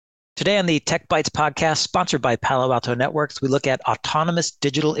Today on the Tech Bytes podcast, sponsored by Palo Alto Networks, we look at autonomous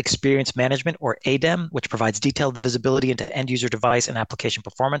digital experience management, or ADEM, which provides detailed visibility into end user device and application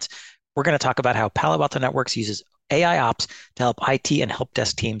performance. We're going to talk about how Palo Alto Networks uses AI ops to help IT and help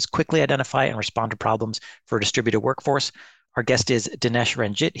desk teams quickly identify and respond to problems for a distributed workforce. Our guest is Dinesh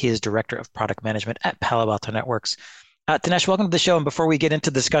Ranjit. He is Director of Product Management at Palo Alto Networks. Dinesh, welcome to the show. And before we get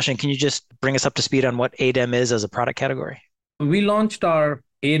into the discussion, can you just bring us up to speed on what ADEM is as a product category? We launched our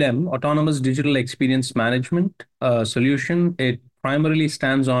ADEM, Autonomous Digital Experience Management solution. It primarily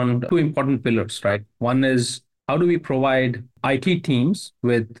stands on two important pillars, right? One is how do we provide IT teams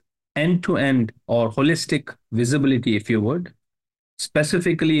with end-to-end or holistic visibility, if you would,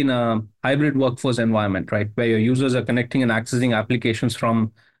 specifically in a hybrid workforce environment, right? Where your users are connecting and accessing applications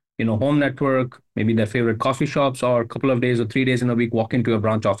from, home network, maybe their favorite coffee shops, or a couple of days or 3 days in a week, walk into your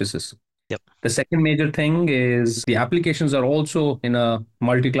branch offices. Yep. The second major thing is the applications are also in a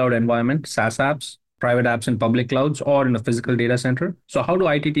multi-cloud environment, SaaS apps, private apps in public clouds, or in a physical data center. So how do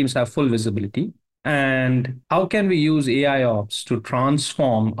IT teams have full visibility? And how can we use AI ops to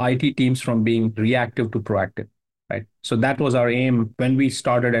transform IT teams from being reactive to proactive, right? So that was our aim when we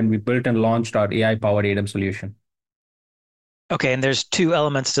started and we built and launched our AI-powered ADEM solution. Okay, and there's two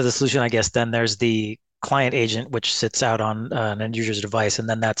elements to the solution, I guess. Then there's the client agent, which sits out on an end user's device, and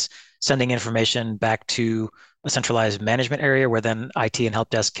then that's sending information back to a centralized management area where then IT and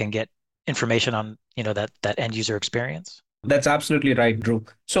help desk can get information on, that end user experience. That's absolutely right, Drew.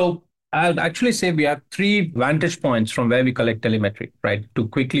 So I'll actually say we have three vantage points from where we collect telemetry, right? To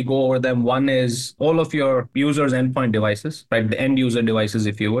quickly go over them, one is all of your users' endpoint devices, right? The end user devices,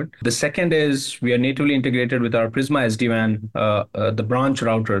 if you would. The second is we are natively integrated with our Prisma SD-WAN, the branch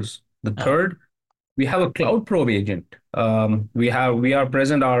routers. The third, we have a Cloud Probe agent. We are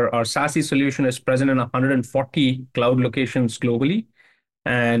present. Our SASE solution is present in 140 cloud locations globally,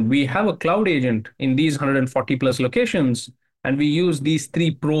 and we have a cloud agent in these 140 plus locations. And we use these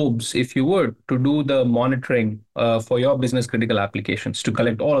three probes, if you would, to do the monitoring for your business critical applications to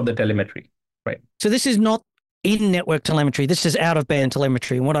collect all of the telemetry, right? So this is not in-network telemetry. This is out-of-band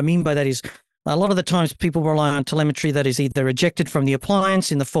telemetry. And what I mean by that is a lot of the times people rely on telemetry that is either ejected from the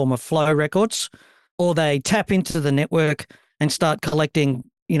appliance in the form of flow records, or they tap into the network and start collecting,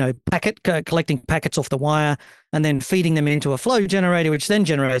 collecting packets off the wire and then feeding them into a flow generator, which then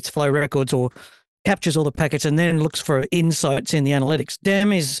generates flow records or captures all the packets and then looks for insights in the analytics.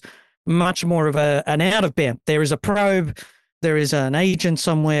 DEM is much more of an out-of-band. There is a probe, there is an agent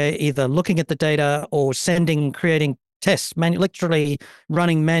somewhere either looking at the data or creating tests, literally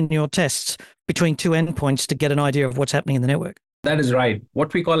running manual tests between two endpoints to get an idea of what's happening in the network. That is right.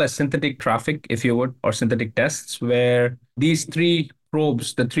 What we call as synthetic traffic, if you would, or synthetic tests, where these three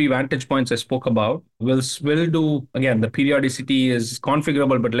probes, the three vantage points I spoke about, will do, again, the periodicity is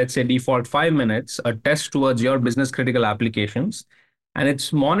configurable, but let's say default 5 minutes, a test towards your business critical applications. And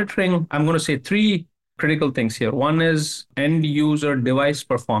it's monitoring, I'm going to say three critical things here. One is end user device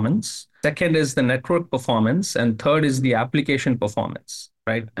performance. Second is the network performance. And third is the application performance.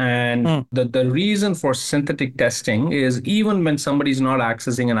 Right. And the reason for synthetic testing is even when somebody's not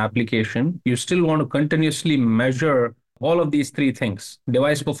accessing an application, you still want to continuously measure all of these three things: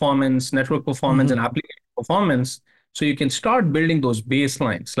 device performance, network performance, and application performance. So you can start building those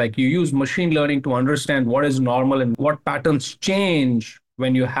baselines. Like you use machine learning to understand what is normal and what patterns change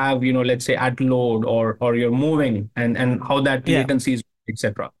when you have, let's say at load or you're moving and how that latency is,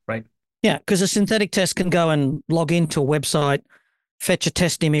 etc. Right. Yeah, because a synthetic test can go and log into a website, fetch a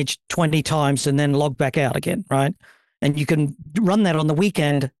test image 20 times and then log back out again, right? And you can run that on the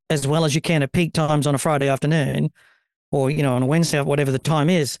weekend as well as you can at peak times on a Friday afternoon or, on a Wednesday, whatever the time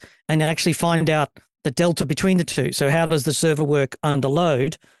is, and actually find out the delta between the two. So how does the server work under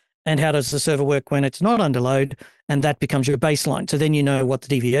load and how does the server work when it's not under load? And that becomes your baseline. So then you know what the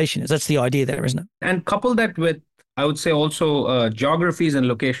deviation is. That's the idea there, isn't it? And couple that with, I would say also geographies and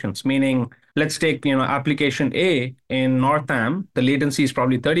locations, meaning let's take, application A in Northam, the latency is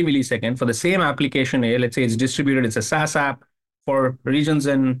probably 30 milliseconds. For the same application A, let's say it's distributed, it's a SaaS app for regions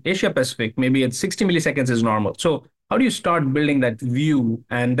in Asia Pacific, maybe it's 60 milliseconds is normal. So how do you start building that view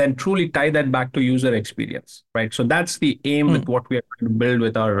and then truly tie that back to user experience, right? So that's the aim with what we are trying to build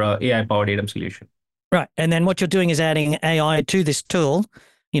with our AI-powered ADEM solution. Right. And then what you're doing is adding AI to this tool.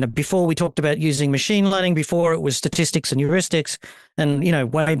 Before we talked about using machine learning, before it was statistics and heuristics, and,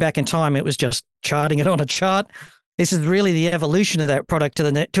 way back in time, it was just charting it on a chart. This is really the evolution of that product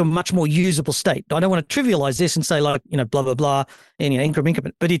to a much more usable state. I don't want to trivialize this and say blah, blah, blah, and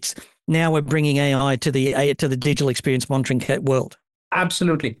increment, but it's now we're bringing AI to the digital experience monitoring world.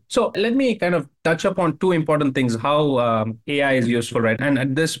 Absolutely. So let me kind of touch upon two important things, how AI is useful, right? And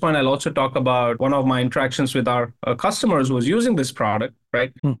at this point, I'll also talk about one of my interactions with our customers who was using this product,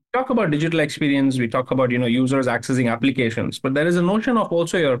 right? Hmm. We talk about digital experience, we talk about, users accessing applications, but there is a notion of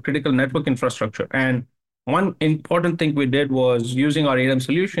also your critical network infrastructure. And one important thing we did was using our ADM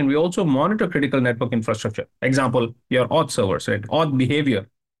solution, we also monitor critical network infrastructure. Example, your auth servers, right? Auth behavior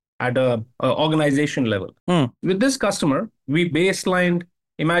at a organization level. Hmm. With this customer, we baselined,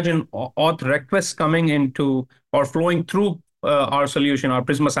 imagine auth requests coming into or flowing through our solution, our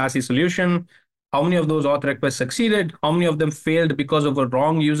Prisma SASE solution. How many of those auth requests succeeded? How many of them failed because of a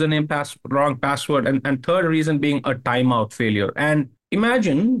wrong username, wrong password? And third reason being a timeout failure. And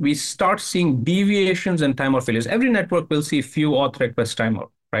imagine we start seeing deviations in timeout failures. Every network will see few auth requests timeout,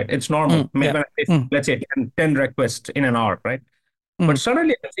 right? It's normal. Yeah. Let's say 10 requests in an hour, right? But Mm.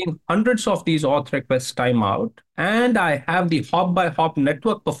 suddenly I'm seeing hundreds of these auth requests timeout, and I have the hop by hop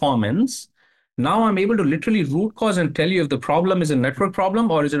network performance. Now I'm able to literally root cause and tell you if the problem is a network problem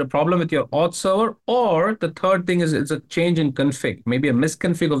or is it a problem with your auth server, or the third thing is it's a change in config, maybe a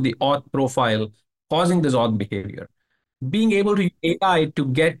misconfig of the auth profile causing this auth behavior. Being able to use AI to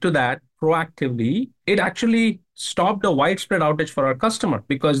get to that proactively, it actually stopped a widespread outage for our customer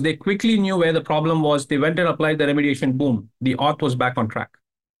because they quickly knew where the problem was. They went and applied the remediation. Boom, the auth was back on track.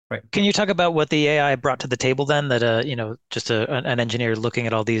 Right. Can you talk about what the AI brought to the table then that just an engineer looking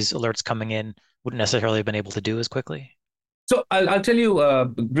at all these alerts coming in wouldn't necessarily have been able to do as quickly? So I'll tell you a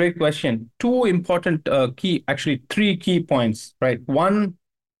great question. Two important actually three key points, right? One,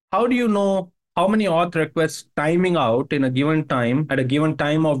 how do you know how many auth requests timing out in a given time at a given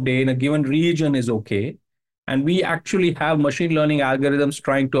time of day in a given region is okay? And we actually have machine learning algorithms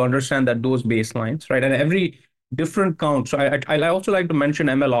trying to understand that those baselines, right? And every different count. So I also like to mention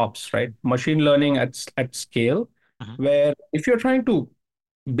ML ops, right? Machine learning at scale, Mhm. where if you're trying to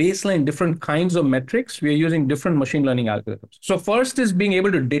baseline different kinds of metrics, we are using different machine learning algorithms. So first is being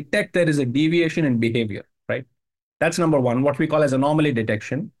able to detect there is a deviation in behavior, right? That's number one, what we call as anomaly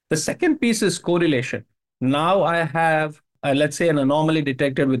detection. The second piece is correlation. Now I have, let's say, an anomaly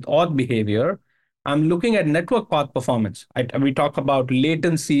detected with auth behavior. I'm looking at network path performance. We talk about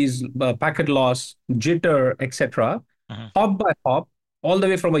latencies, packet loss, jitter, etc. Mhm. Hop by hop, all the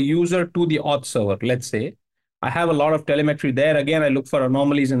way from a user to the auth server, let's say. I have a lot of telemetry there. Again, I look for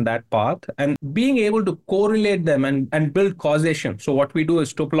anomalies in that path and being able to correlate them and build causation. So what we do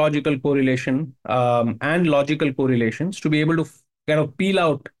is topological correlation and logical correlations to be able to kind of peel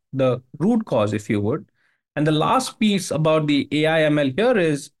out the root cause, if you would. And the last piece about the AI ML here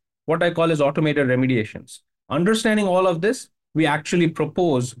is what I call as automated remediations. Understanding all of this, we actually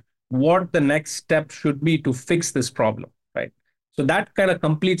propose what the next step should be to fix this problem, right? So that kind of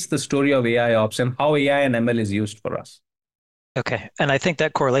completes the story of AI ops and how AI and ML is used for us. Okay. And I think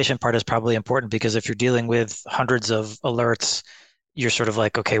that correlation part is probably important because if you're dealing with hundreds of alerts, you're sort of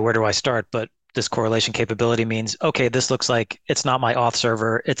like, okay, where do I start? But this correlation capability means, okay, this looks like it's not my auth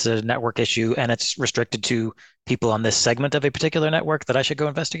server, it's a network issue, and it's restricted to people on this segment of a particular network that I should go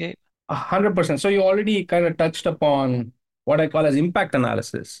investigate. 100%. So you already kind of touched upon what I call as impact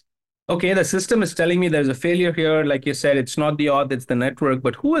analysis. Okay, the system is telling me there's a failure here. Like you said, it's not the auth, it's the network,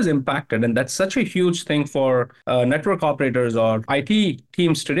 but who is impacted? And that's such a huge thing for network operators or IT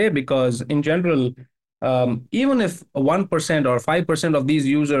teams today, because in general, even if 1% or 5% of these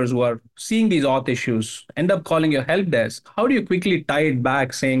users who are seeing these auth issues end up calling your help desk, how do you quickly tie it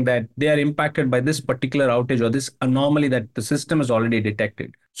back saying that they are impacted by this particular outage or this anomaly that the system has already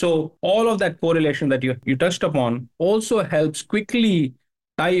detected? So all of that correlation that you touched upon also helps quickly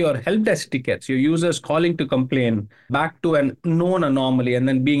tie your help desk tickets, your users calling to complain back to a known anomaly and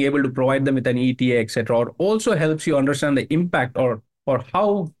then being able to provide them with an ETA, etc. Or also helps you understand the impact or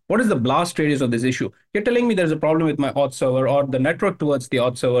what is the blast radius of this issue. You're telling me there's a problem with my auth server or the network towards the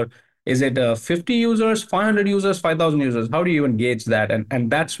auth server. Is it 50 users, 500 users, 5,000 users? How do you even gauge that?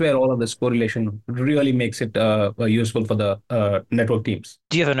 And that's where all of this correlation really makes it useful for the network teams.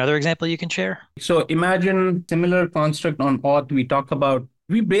 Do you have another example you can share? So imagine similar construct on auth.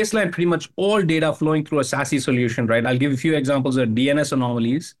 We baseline pretty much all data flowing through a SASE solution, right? I'll give a few examples of DNS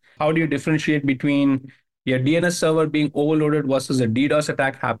anomalies. How do you differentiate between your DNS server being overloaded versus a DDoS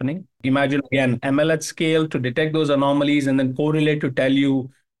attack happening? Imagine again, ML at scale to detect those anomalies and then correlate to tell you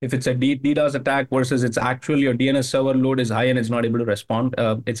if it's a DDoS attack versus it's actually your DNS server load is high and it's not able to respond.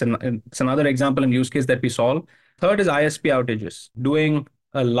 It's another example and use case that we solve. Third is ISP outages, doing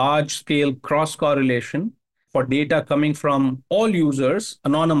a large scale cross correlation for data coming from all users,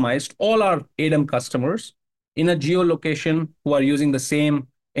 anonymized, all our ADEM customers in a geolocation who are using the same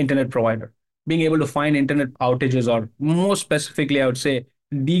internet provider. being able to find internet outages, or more specifically, I would say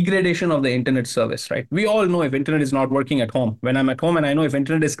degradation of the internet service, right? We all know if internet is not working at home. When I'm at home and I know if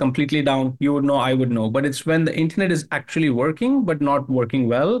internet is completely down, you would know, I would know. But it's when the internet is actually working, but not working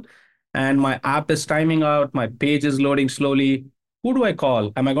well, and my app is timing out, my page is loading slowly. Who do I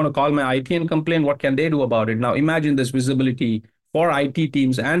call? Am I going to call my IT and complain? What can they do about it? Now, imagine this visibility for IT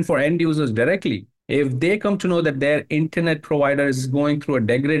teams and for end users directly. If they come to know that their internet provider is going through a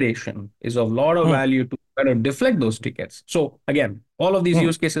degradation, is of a lot of Mm. value to kind of deflect those tickets. So again, all of these Mm.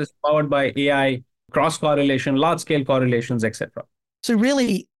 use cases powered by AI, cross correlation, large scale correlations, etc. So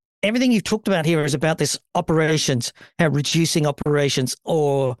really, everything you've talked about here is about this operations, how reducing operations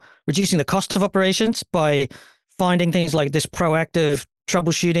or reducing the cost of operations by finding things like this proactive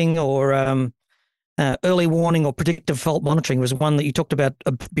troubleshooting or early warning or predictive fault monitoring was one that you talked about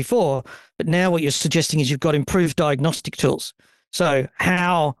before. But now what you're suggesting is you've got improved diagnostic tools. So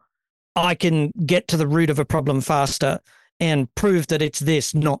how I can get to the root of a problem faster and prove that it's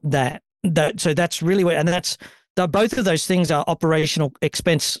this, not that. So that's really what, and that's both of those things are operational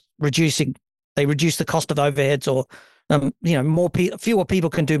expense reducing. They reduce the cost of overheads, or fewer people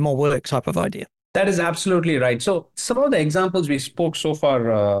can do more work type of idea. That is absolutely right. So some of the examples we spoke so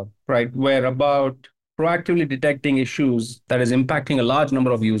far, right, were about proactively detecting issues that is impacting a large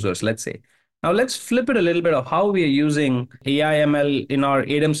number of users, let's say. Now let's flip it a little bit of how we are using AI ML in our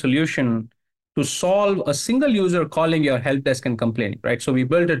ADEM solution to solve a single user calling your help desk and complaining, right? So we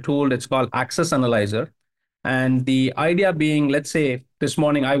built a tool that's called Access Analyzer. And the idea being, let's say this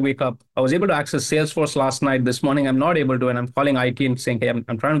morning I wake up, I was able to access Salesforce last night. This morning I'm not able to, and I'm calling IT and saying, hey,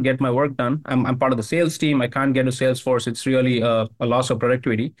 I'm trying to get my work done. I'm part of the sales team. I can't get to Salesforce. It's really a loss of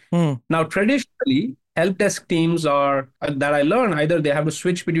productivity. Now, traditionally, help desk teams are that I learn either they have to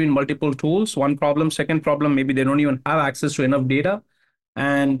switch between multiple tools. One problem, second problem, maybe they don't even have access to enough data.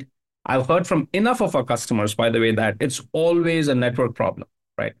 And I've heard from enough of our customers, by the way, that it's always a network problem,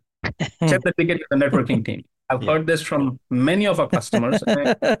 right? Send the ticket to the networking team. I've heard this from many of our customers.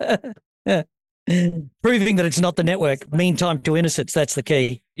 Yeah. Proving that it's not the network, mean time to innocence, that's the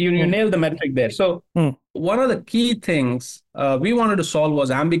key. You nailed the metric there. So one of the key things we wanted to solve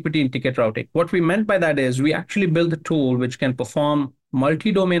was ambiguity in ticket routing. What we meant by that is we actually built a tool which can perform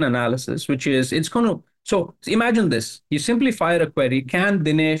multi-domain analysis, which is, it's going to, so imagine this. You simply fire a query, can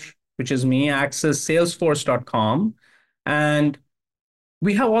Dinesh, which is me, access salesforce.com, and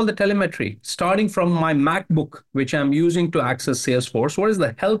we have all the telemetry starting from my MacBook, which I'm using to access Salesforce. What is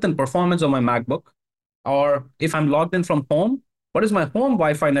the health and performance of my MacBook? Or if I'm logged in from home, what is my home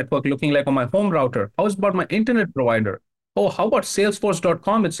Wi-Fi network looking like on my home router? How about my internet provider? Oh, how about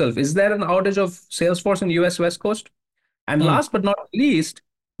Salesforce.com itself? Is there an outage of Salesforce in the US West Coast? And last but not least,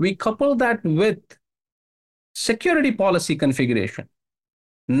 we couple that with security policy configuration.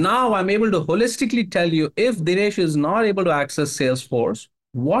 Now I'm able to holistically tell you if Dinesh is not able to access Salesforce,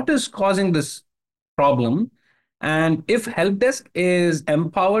 what is causing this problem? And if help desk is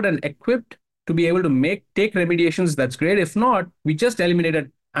empowered and equipped to be able to take remediations, that's great. If not, we just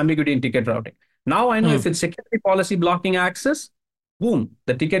eliminated ambiguity in ticket routing. Now I know if it's security policy blocking access, boom,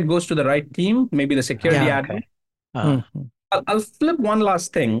 the ticket goes to the right team, maybe the security admin. I'll flip one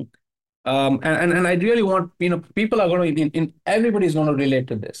last thing. And I really want, people are going to, everybody's going to relate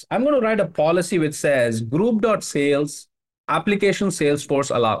to this. I'm going to write a policy which says group.sales, application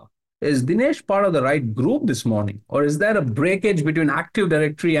Salesforce allow. Is Dinesh part of the right group this morning? Or is there a breakage between Active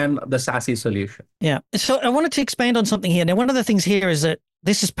Directory and the SASE solution? Yeah. So I wanted to expand on something here. Now, one of the things here is that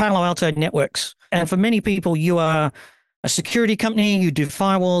this is Palo Alto Networks. And for many people, you are a security company, you do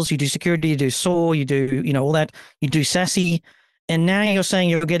firewalls, you do security, you do SOAR, you do, all that, you do SASE. And now you're saying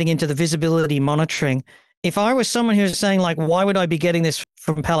you're getting into the visibility monitoring. If I was someone who's saying, like, why would I be getting this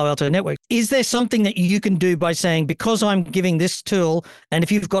from Palo Alto Network? Is there something that you can do by saying, because I'm giving this tool, and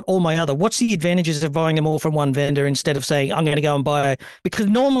if you've got all my other, what's the advantages of buying them all from one vendor instead of saying, I'm going to go and buy, because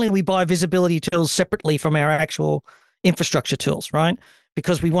normally we buy visibility tools separately from our actual infrastructure tools, right?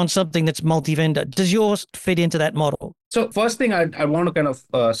 Because we want something that's multi-vendor. Does yours fit into that model? So first thing I want to kind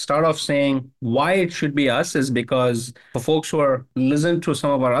of start off saying why it should be us is because for folks who are listening to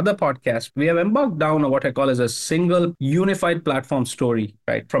some of our other podcasts, we have embarked down on what I call as a single unified platform story,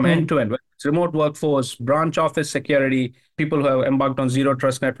 right? From end to end, it's remote workforce, branch office security, people who have embarked on zero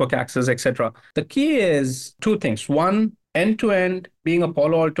trust network access, etc. The key is two things. One, end to end, being a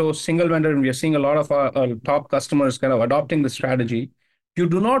Palo Alto single vendor, and we are seeing a lot of our top customers kind of adopting the strategy. You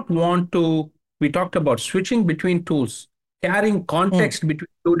do not want to, we talked about switching between tools. Carrying context between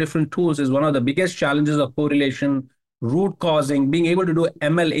two different tools is one of the biggest challenges of correlation, root causing, being able to do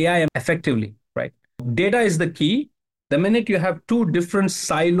ML AI effectively, right? Data is the key. The minute you have two different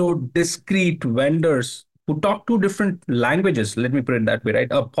siloed, discrete vendors who talk two different languages, let me put it that way, right?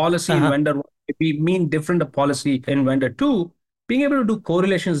 A policy in Uh-huh. vendor one, if we mean different a policy in vendor two, being able to do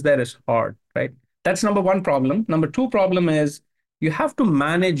correlations there is hard, right? That's number one problem. Number two problem is you have to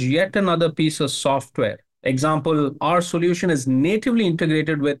manage yet another piece of software. Example, our solution is natively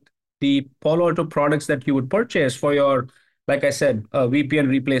integrated with the Palo Alto products that you would purchase for your, like I said, a VPN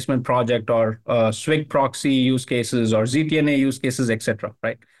replacement project or Swig proxy use cases or ZTNA use cases, etc.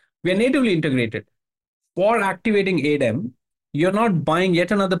 Right? We are natively integrated. For activating ADEM, you're not buying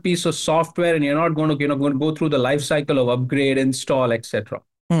yet another piece of software, and you're not going to, going to go through the life cycle of upgrade, install, etc.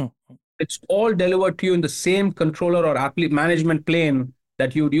 Hmm. It's all delivered to you in the same controller or app management plane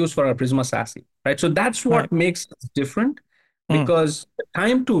that you would use for a Prisma SASE, right? So that's Right. what makes it different, Hmm. because the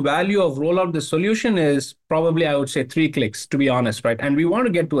time to value of roll out the solution is probably, I would say, 3 clicks, to be honest, right? And we want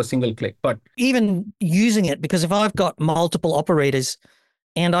to get to a single click, but Even using it, because if I've got multiple operators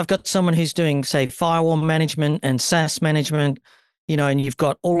and I've got someone who's doing, say, firewall management and SaaS management, and you've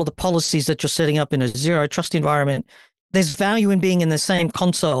got all of the policies that you're setting up in a zero trust environment, there's value in being in the same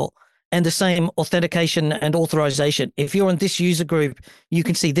console and the same authentication and authorization. If you're in this user group, you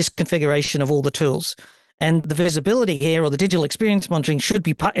can see this configuration of all the tools. And the visibility here, or the digital experience monitoring, should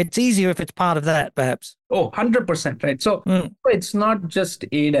be it's easier if it's part of that, perhaps. Oh, 100%, right? So it's not just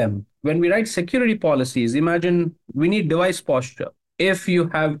ADEM. When we write security policies, imagine we need device posture. If you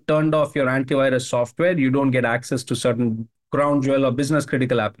have turned off your antivirus software, you don't get access to certain ground jewel or business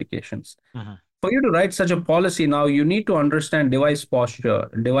critical applications. Mhm. For you to write such a policy now, you need to understand device posture,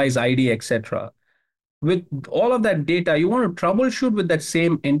 device ID, etc. With all of that data, you want to troubleshoot with that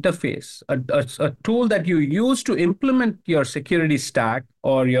same interface, a tool that you use to implement your security stack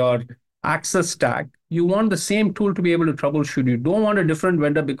or your access stack. You want the same tool to be able to troubleshoot. You don't want a different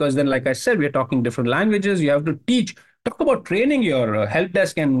vendor, because then, like I said, we're talking different languages. You have to teach, talk about training your help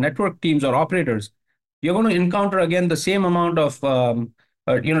desk and network teams or operators. You're going to encounter again the same amount of,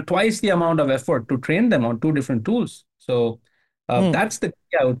 twice the amount of effort to train them on two different tools. So that's the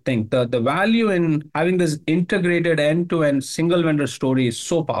key, I would think. The value in having this integrated end-to-end single vendor story is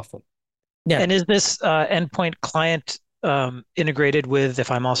so powerful. Yeah. And is this endpoint client integrated with,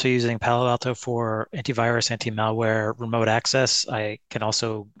 if I'm also using Palo Alto for antivirus, anti-malware, remote access, I can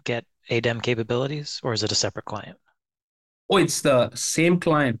also get ADEM capabilities, or is it a separate client? Oh, it's the same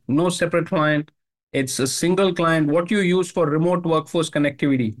client, no separate client. It's a single client. What you use for remote workforce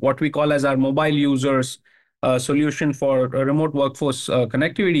connectivity, what we call as our mobile users solution for remote workforce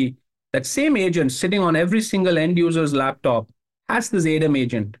connectivity, that same agent sitting on every single end user's laptop has this ADEM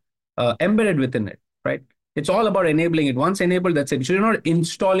agent embedded within it, right? It's all about enabling it. Once enabled, that's it. So you're not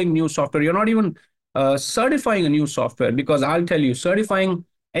installing new software. You're not even certifying a new software, because I'll tell you, certifying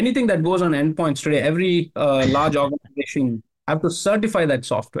anything that goes on endpoints today, every large organization have to certify that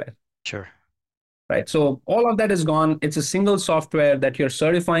software, Sure. right? So all of that is gone. It's a single software that you're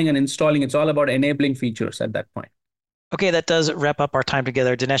certifying and installing. It's all about enabling features at that point. Okay, that does wrap up our time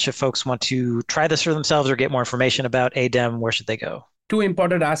together. Dinesh, if folks want to try this for themselves or get more information about ADEM, where should they go? Two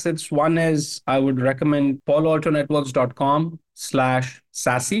important assets. One is I would recommend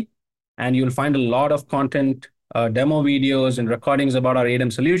paloaltonetworks.com/SASE, and you'll find a lot of content, demo videos and recordings about our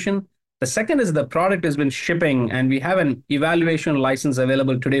ADEM solution. The second is the product has been shipping, and we have an evaluation license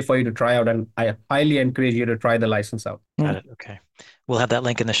available today for you to try out, and I highly encourage you to try the license out. Got it. Okay. We'll have that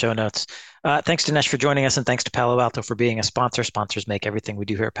link in the show notes. Thanks, Dinesh, for joining us, and thanks to Palo Alto for being a sponsor. Sponsors make everything we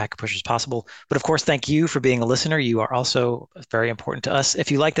do here at Packet Pushers possible. But of course, thank you for being a listener. You are also very important to us.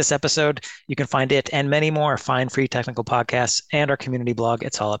 If you like this episode, you can find it and many more fine free technical podcasts and our community blog.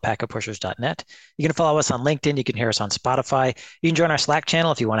 It's all at packetpushers.net. You can follow us on LinkedIn. You can hear us on Spotify. You can join our Slack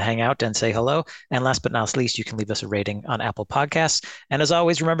channel if you want to hang out and say hello. And last but not least, you can leave us a rating on Apple Podcasts. And as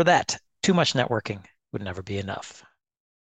always, remember that too much networking would never be enough.